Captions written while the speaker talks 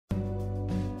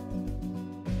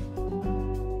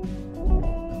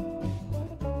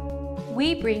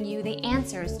we bring you the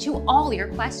answers to all your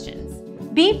questions.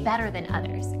 Be better than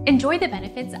others. Enjoy the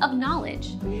benefits of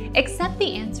knowledge. Accept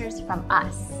the answers from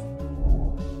us.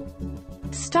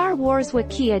 Star Wars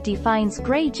Wikia defines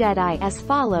Grey Jedi as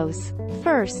follows.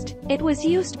 First, it was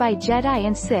used by Jedi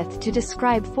and Sith to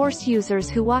describe Force users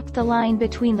who walked the line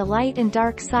between the light and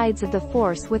dark sides of the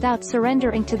Force without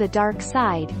surrendering to the dark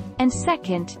side. And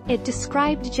second, it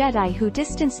described Jedi who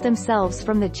distanced themselves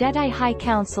from the Jedi High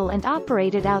Council and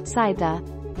operated outside the.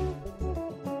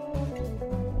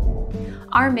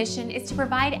 Our mission is to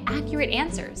provide accurate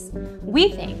answers. We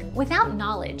think without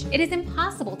knowledge, it is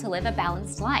impossible to live a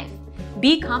balanced life.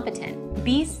 Be competent,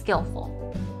 be skillful.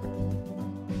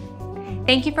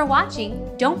 Thank you for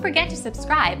watching. Don't forget to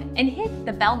subscribe and hit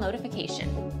the bell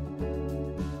notification.